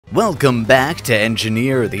Welcome back to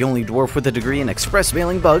Engineer, the only dwarf with a degree in express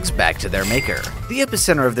mailing bugs back to their maker. The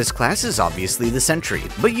epicenter of this class is obviously the sentry,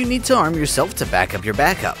 but you need to arm yourself to back up your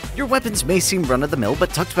backup. Your weapons may seem run-of-the-mill, but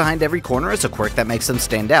tucked behind every corner is a quirk that makes them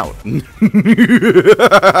stand out.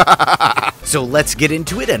 So let's get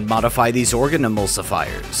into it and modify these organ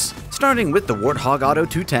emulsifiers. Starting with the Warthog Auto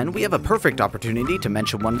 210, we have a perfect opportunity to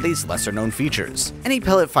mention one of these lesser-known features. Any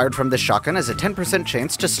pellet fired from this shotgun has a 10%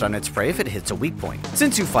 chance to stun its prey if it hits a weak point.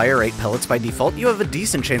 Since you fire 8 pellets by default, you have a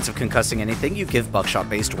decent chance of concussing anything you give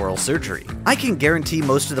buckshot-based oral surgery. I can guarantee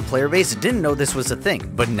most of the player base didn't know this was a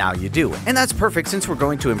thing, but now you do, and that's perfect since we're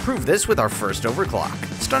going to improve this with our first overclock.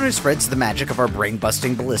 Stunner spreads the magic of our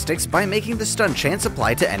brain-busting ballistics by making the stun chance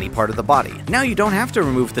apply to any part of the body. Now you don't have to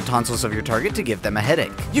remove the tonsils of your target to give them a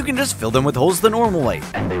headache. You can just fill them with holes the normal way.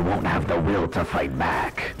 And they won't have the will to fight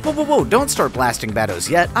back. Whoa, don't start blasting bados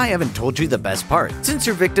yet. I haven't told you the best part. Since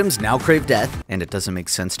your victims now crave death, and it doesn't make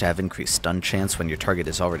sense to have increased stun chance when your target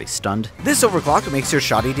is already stunned, this overclock makes your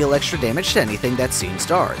shoddy deal extra damage to anything that's seen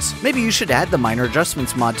stars. Maybe you should add the minor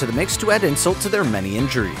adjustments mod to the mix to add insult to their many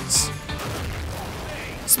injuries.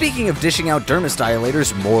 Speaking of dishing out dermis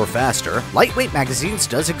dilators more faster, lightweight magazines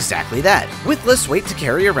does exactly that. With less weight to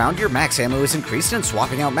carry around, your max ammo is increased and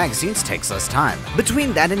swapping out magazines takes less time.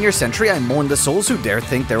 Between that and your sentry, I mourn the souls who dare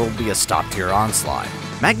think there will be a stop to your onslaught.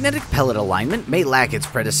 Magnetic pellet alignment may lack its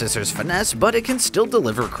predecessor's finesse, but it can still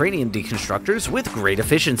deliver cranium deconstructors with great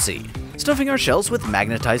efficiency. Stuffing our shells with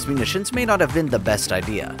magnetized munitions may not have been the best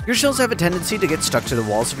idea. Your shells have a tendency to get stuck to the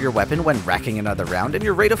walls of your weapon when racking another round, and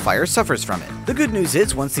your rate of fire suffers from it. The good news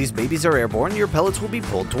is, once these babies are airborne, your pellets will be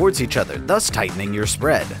pulled towards each other, thus tightening your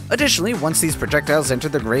spread. Additionally, once these projectiles enter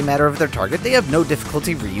the gray matter of their target, they have no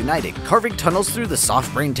difficulty reuniting, carving tunnels through the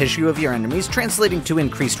soft brain tissue of your enemies, translating to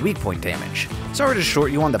increased weak point damage. Sorry to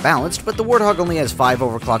short you on the balanced, but the Warthog only has 5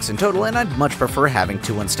 overclocks in total, and I'd much prefer having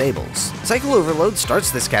 2 unstables. Cycle Overload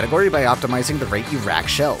starts this category by optimizing the rate you rack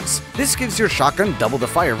shells. This gives your shotgun double the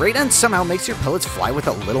fire rate and somehow makes your pellets fly with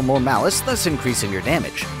a little more malice, thus increasing your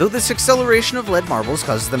damage. Though this acceleration of lead marbles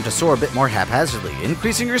causes them to soar a bit more haphazardly,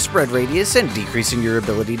 increasing your spread radius and decreasing your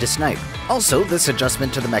ability to snipe. Also, this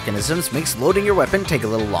adjustment to the mechanisms makes loading your weapon take a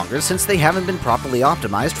little longer since they haven't been properly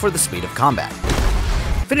optimized for the speed of combat.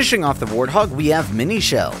 Finishing off the Warthog, we have mini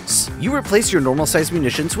shells. You replace your normal size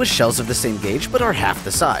munitions with shells of the same gauge but are half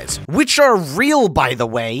the size. Which are real, by the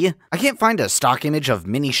way! I can't find a stock image of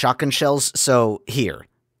mini shotgun shells, so here.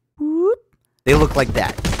 Whoop. They look like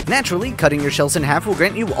that. Naturally, cutting your shells in half will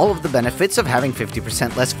grant you all of the benefits of having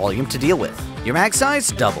 50% less volume to deal with. Your mag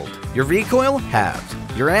size, doubled. Your recoil,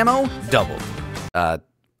 halved. Your ammo, doubled.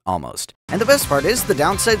 Almost. And the best part is, the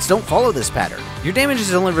downsides don't follow this pattern. Your damage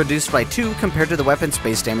is only reduced by 2 compared to the weapon's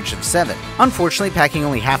base damage of 7. Unfortunately, packing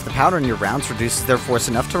only half the powder in your rounds reduces their force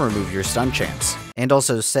enough to remove your stun chance. And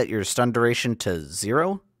also set your stun duration to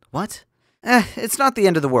 0? What? It's not the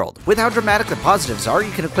end of the world. With how dramatic the positives are,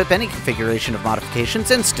 you can equip any configuration of modifications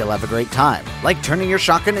and still have a great time. Like turning your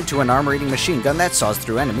shotgun into an armor-eating machine gun that saws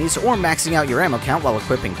through enemies, or maxing out your ammo count while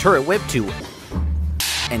equipping Turret Whip to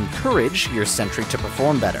encourage your sentry to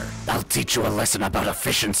perform better. I'll teach you a lesson about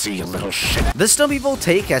efficiency, you little shit. The Stubby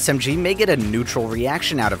Voltaic SMG may get a neutral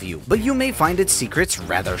reaction out of you, but you may find its secrets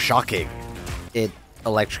rather shocking. It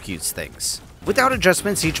electrocutes things. Without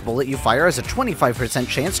adjustments, each bullet you fire has a 25%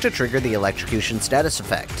 chance to trigger the electrocution status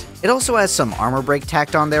effect. It also has some armor break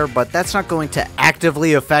tacked on there, but that's not going to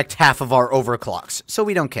actively affect half of our overclocks, so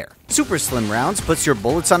we don't care. Super slim rounds puts your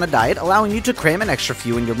bullets on a diet, allowing you to cram an extra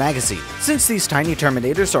few in your magazine. Since these tiny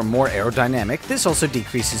terminators are more aerodynamic, this also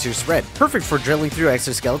decreases your spread, perfect for drilling through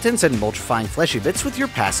exoskeletons and multiplying fleshy bits with your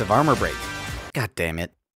passive armor break. God damn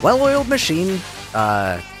it. Well-oiled machine,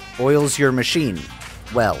 oils your machine.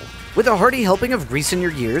 Well. With a hearty helping of grease in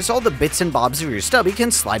your gears, all the bits and bobs of your stubby can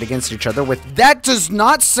slide against each other with— That does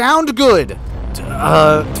not sound good!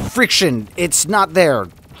 Friction. It's not there.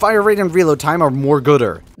 Fire rate and reload time are more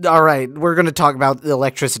gooder. Alright, we're gonna talk about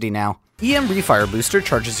electricity now. EM Refire Booster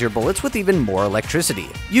charges your bullets with even more electricity.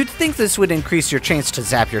 You'd think this would increase your chance to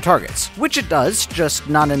zap your targets, which it does, just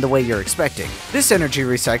not in the way you're expecting. This energy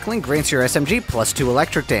recycling grants your SMG plus 2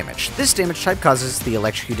 electric damage. This damage type causes the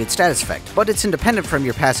electrocuted status effect, but it's independent from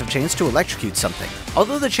your passive chance to electrocute something.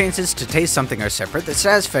 Although the chances to taste something are separate, the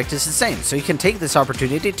status effect is the same, so you can take this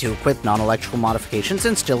opportunity to equip non-electrical modifications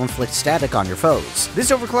and still inflict static on your foes.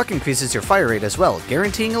 This overclock increases your fire rate as well,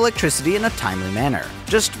 guaranteeing electricity in a timely manner.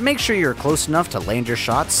 Just make sure you're close enough to land your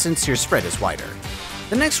shots since your spread is wider.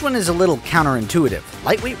 The next one is a little counterintuitive.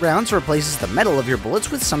 Lightweight rounds replaces the metal of your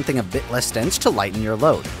bullets with something a bit less dense to lighten your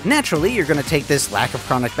load. Naturally, you're going to take this lack of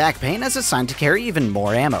chronic back pain as a sign to carry even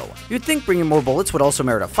more ammo. You'd think bringing more bullets would also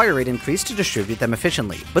merit a fire rate increase to distribute them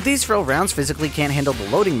efficiently, but these frail rounds physically can't handle the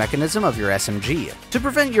loading mechanism of your SMG. To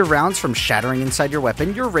prevent your rounds from shattering inside your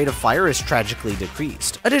weapon, your rate of fire is tragically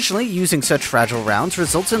decreased. Additionally, using such fragile rounds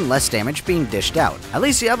results in less damage being dished out. At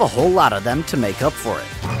least you have a whole lot of them to make up for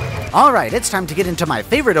it. Alright, it's time to get into my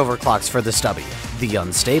favorite overclocks for the Stubby, the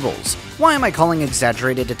unstables. Why am I calling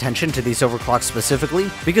exaggerated attention to these overclocks specifically?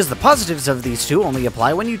 Because the positives of these two only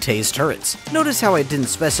apply when you tase turrets. Notice how I didn't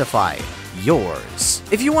specify yours.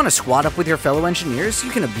 If you want to squad up with your fellow engineers, you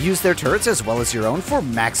can abuse their turrets as well as your own for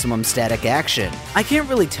maximum static action. I can't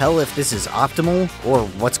really tell if this is optimal, or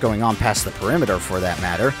what's going on past the perimeter for that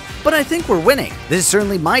matter, but I think we're winning. This is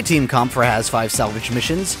certainly my team comp for Has-5 salvage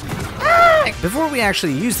missions. Before we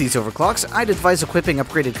actually use these overclocks, I'd advise equipping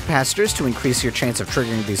upgraded capacitors to increase your chance of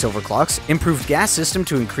triggering these overclocks, improved gas system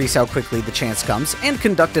to increase how quickly the chance comes, and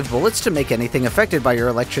conductive bullets to make anything affected by your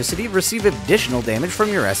electricity receive additional damage from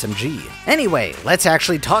your SMG. Anyway, let's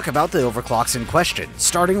actually talk about the overclocks in question,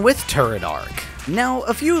 starting with Turret Arc. Now,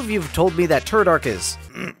 a few of you have told me that Turret Arc is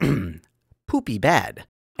poopy bad.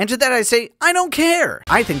 And to that I say, I don't care!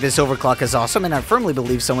 I think this overclock is awesome, and I firmly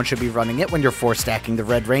believe someone should be running it when you're 4-stacking the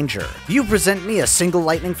Red Ranger. You present me a single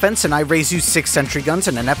lightning fence and I raise you 6 sentry guns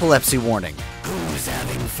and an epilepsy warning. Who's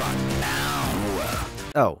having fun now?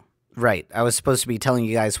 Oh, right, I was supposed to be telling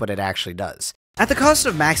you guys what it actually does. At the cost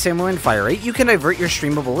of max ammo and fire rate, you can divert your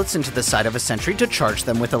stream of bullets into the side of a sentry to charge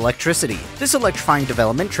them with electricity. This electrifying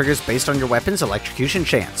development triggers based on your weapon's electrocution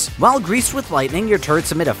chance. While greased with lightning, your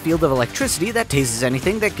turrets emit a field of electricity that tases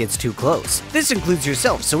anything that gets too close. This includes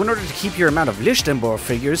yourself, so in order to keep your amount of Lichtenberg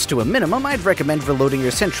figures to a minimum, I'd recommend reloading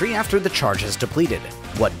your sentry after the charge is depleted.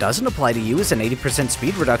 What doesn't apply to you is an 80%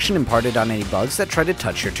 speed reduction imparted on any bugs that try to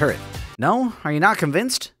touch your turret. No? Are you not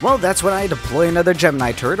convinced? Well, that's when I deploy another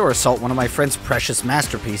Gemini turret or assault one of my friend's precious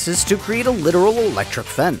masterpieces to create a literal electric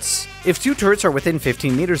fence. If 2 turrets are within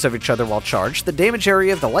 15 meters of each other while charged, the damage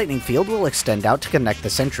area of the lightning field will extend out to connect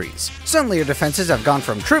the sentries. Suddenly your defenses have gone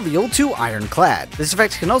from trivial to ironclad. This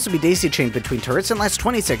effect can also be daisy-chained between turrets and lasts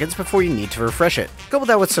 20 seconds before you need to refresh it. Couple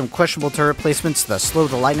that with some questionable turret placements, the slow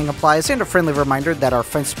the lightning applies, and a friendly reminder that our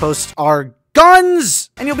fence posts are guns!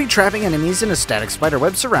 And you'll be trapping enemies in a static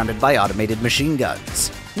spiderweb surrounded by automated machine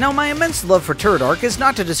guns. Now, my immense love for Turret Arc is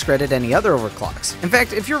not to discredit any other overclocks. In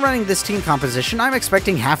fact, if you're running this team composition, I'm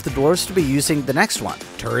expecting half the dwarves to be using the next one,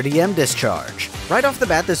 Turret EM Discharge. Right off the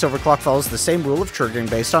bat, this overclock follows the same rule of triggering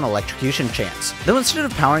based on electrocution chance. Though instead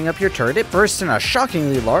of powering up your turret, it bursts in a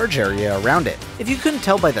shockingly large area around it. If you couldn't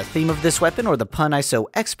tell by the theme of this weapon or the pun I so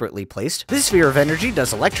expertly placed, this sphere of energy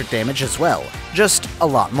does electric damage as well, just a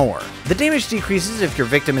lot more. The damage decreases if your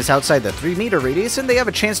victim is outside the 3-meter radius and they have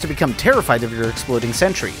a chance to become terrified of your exploding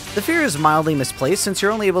sentry. The fear is mildly misplaced since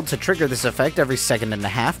you're only able to trigger this effect every 1.5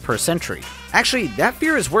 seconds per sentry. Actually, that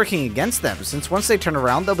fear is working against them, since once they turn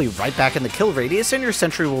around, they'll be right back in the kill radius and your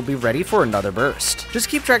sentry will be ready for another burst. Just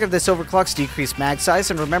keep track of this overclock's decreased mag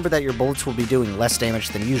size and remember that your bullets will be doing less damage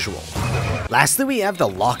than usual. Lastly, we have the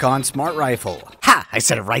Lock-On Smart Rifle. Ha! I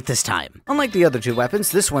said it right this time. Unlike the other 2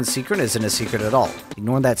 weapons, this one's secret isn't a secret at all.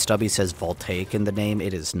 Ignore that Stubby says Voltaic in the name,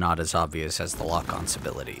 it is not as obvious as the Lock-On's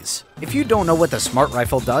abilities. If you don't know what the Smart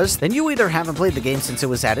Rifle does, then you either haven't played the game since it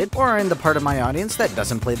was added, or are in the part of my audience that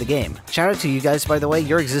doesn't play the game. Shout out to you guys, by the way,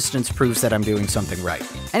 your existence proves that I'm doing something right.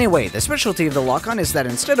 Anyway, the specialty of the Lock-On is that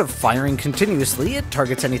instead of firing continuously, it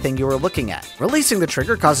targets anything you are looking at. Releasing the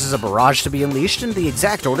trigger causes a barrage to be unleashed in the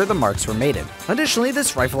exact order the marks were made in. Additionally,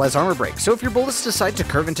 this rifle has armor break, so if your bullets decide to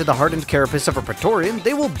curve into the hardened carapace of a Praetorian,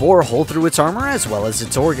 they will bore a hole through its armor as well as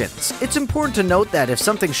its organs. It's important to note that if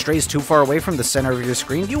something strays too far away from the center of your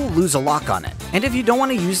screen, you will lose a lock on it. And if you don't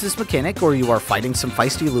want to use this mechanic or you are fighting some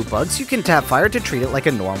feisty loot bugs, you can tap fire to treat it like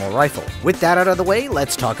a normal rifle. With that out of the way,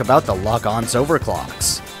 let's talk about the Lock-On's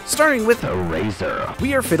overclocks. Starting with The Razor.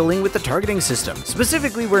 we are fiddling with the targeting system.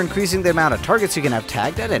 Specifically, we're increasing the amount of targets you can have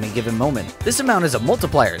tagged at any given moment. This amount is a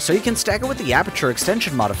multiplier, so you can stack it with the aperture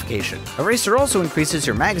extension modification. Eraser also increases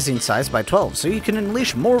your magazine size by 12, so you can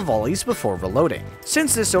unleash more volleys before reloading.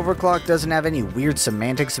 Since this overclock doesn't have any weird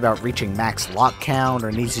semantics about reaching max lock count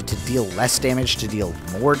or needs you to deal less damage to deal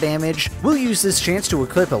more damage, we'll use this chance to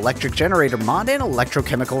equip Electric Generator mod and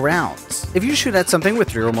Electrochemical rounds. If you shoot at something with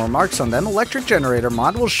 3 or more marks on them, Electric Generator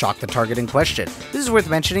mod will shock the target in question. This is worth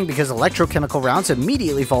mentioning because Electrochemical rounds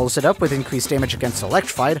immediately follows it up with increased damage against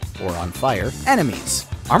electrified, or on fire, enemies.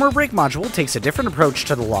 Armor Break module takes a different approach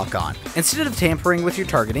to the lock-on. Instead of tampering with your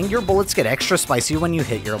targeting, your bullets get extra spicy when you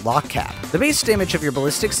hit your lock cap. The base damage of your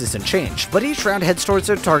ballistics isn't changed, but each round heads towards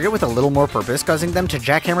their target with a little more purpose, causing them to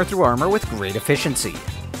jackhammer through armor with great efficiency.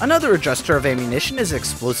 Another adjuster of ammunition is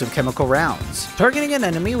explosive chemical rounds. Targeting an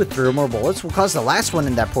enemy with 3 or more bullets will cause the last one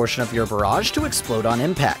in that portion of your barrage to explode on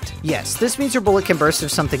impact. Yes, this means your bullet can burst if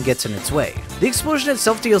something gets in its way. The explosion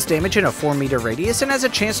itself deals damage in a 4-meter radius and has a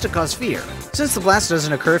chance to cause fear. Since the blast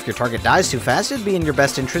doesn't occur if your target dies too fast, it'd be in your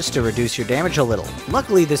best interest to reduce your damage a little.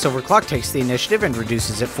 Luckily, this overclock takes the initiative and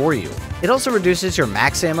reduces it for you. It also reduces your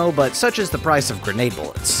max ammo, but such is the price of grenade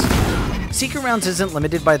bullets. Secret rounds isn't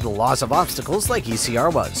limited by the laws of obstacles like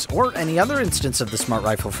ECR was, or any other instance of the smart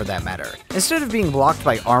rifle for that matter. Instead of being blocked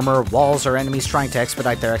by armor, walls, or enemies trying to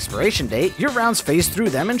expedite their expiration date, your rounds phase through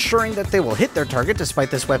them, ensuring that they will hit their target despite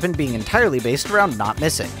this weapon being entirely based around not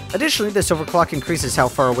missing. Additionally, this overclock increases how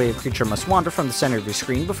far away a creature must wander from the center of your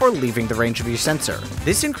screen before leaving the range of your sensor.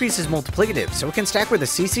 This increase is multiplicative, so it can stack with a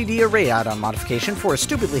CCD array add-on modification for a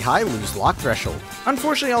stupidly high lose lock threshold.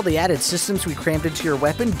 Unfortunately, all the added systems we crammed into your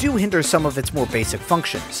weapon do hinder some of its more basic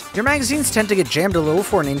functions. Your magazines tend to get jammed a little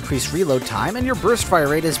for an increased reload time, and your burst fire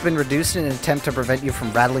rate has been reduced in an attempt to prevent you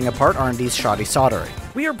from rattling apart R&D's shoddy soldering.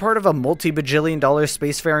 We are part of a multi-bajillion-dollar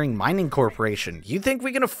spacefaring mining corporation. You think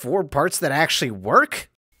we can afford parts that actually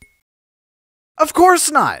work? Of course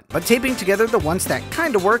not! But taping together the ones that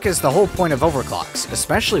kinda work is the whole point of overclocks,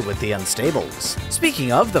 especially with the unstables.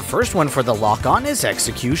 Speaking of, the first one for the lock-on is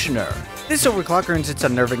Executioner. This overclock earns its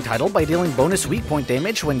unnerving title by dealing bonus weak point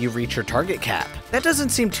damage when you reach your target cap. That doesn't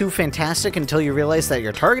seem too fantastic until you realize that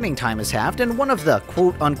your targeting time is halved, and one of the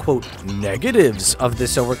quote-unquote negatives of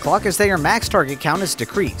this overclock is that your max target count is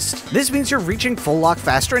decreased. This means you're reaching full lock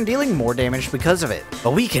faster and dealing more damage because of it.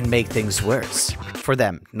 But we can make things worse. For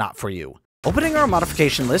them, not for you. Opening our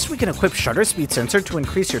modification list, we can equip Shutter Speed Sensor to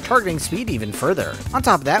increase your targeting speed even further. On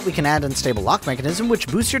top of that, we can add Unstable Lock Mechanism, which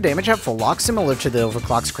boosts your damage at full lock, similar to the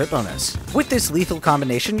Overclock's crit bonus. With this lethal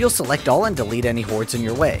combination, you'll select all and delete any hordes in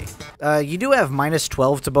your way. You do have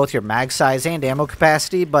 -12 to both your mag size and ammo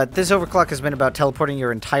capacity, but this overclock has been about teleporting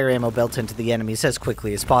your entire ammo belt into the enemies as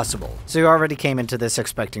quickly as possible, so you already came into this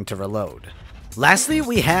expecting to reload. Lastly,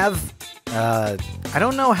 we have, I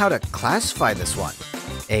don't know how to classify this one.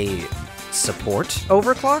 A support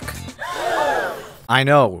overclock? I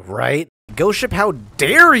know, right? Ghost Ship, how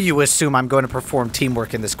dare you assume I'm going to perform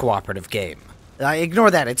teamwork in this cooperative game?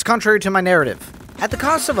 Ignore that, it's contrary to my narrative. At the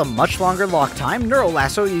cost of a much longer lock time, Neural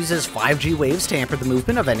Lasso uses 5G waves to hamper the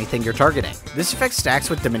movement of anything you're targeting. This effect stacks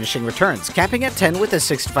with diminishing returns, capping at 10 with a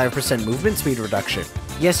 65% movement speed reduction.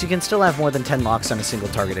 Yes, you can still have more than 10 locks on a single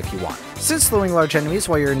target if you want. Since slowing large enemies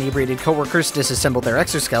while your inebriated coworkers disassemble their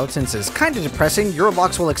exoskeletons is kinda depressing, your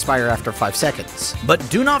locks will expire after 5 seconds. But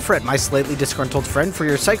do not fret, my slightly disgruntled friend, for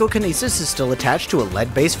your psychokinesis is still attached to a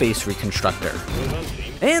lead-based face reconstructor.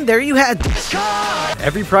 And there you had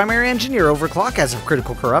every primary engineer overclock has of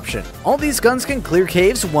critical corruption. All these guns can clear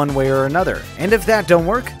caves one way or another, and if that don't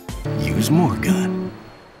work, Use more gun.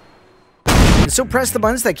 so press the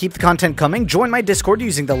buttons that keep the content coming, join my Discord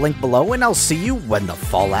using the link below, and I'll see you when the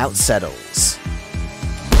fallout settles.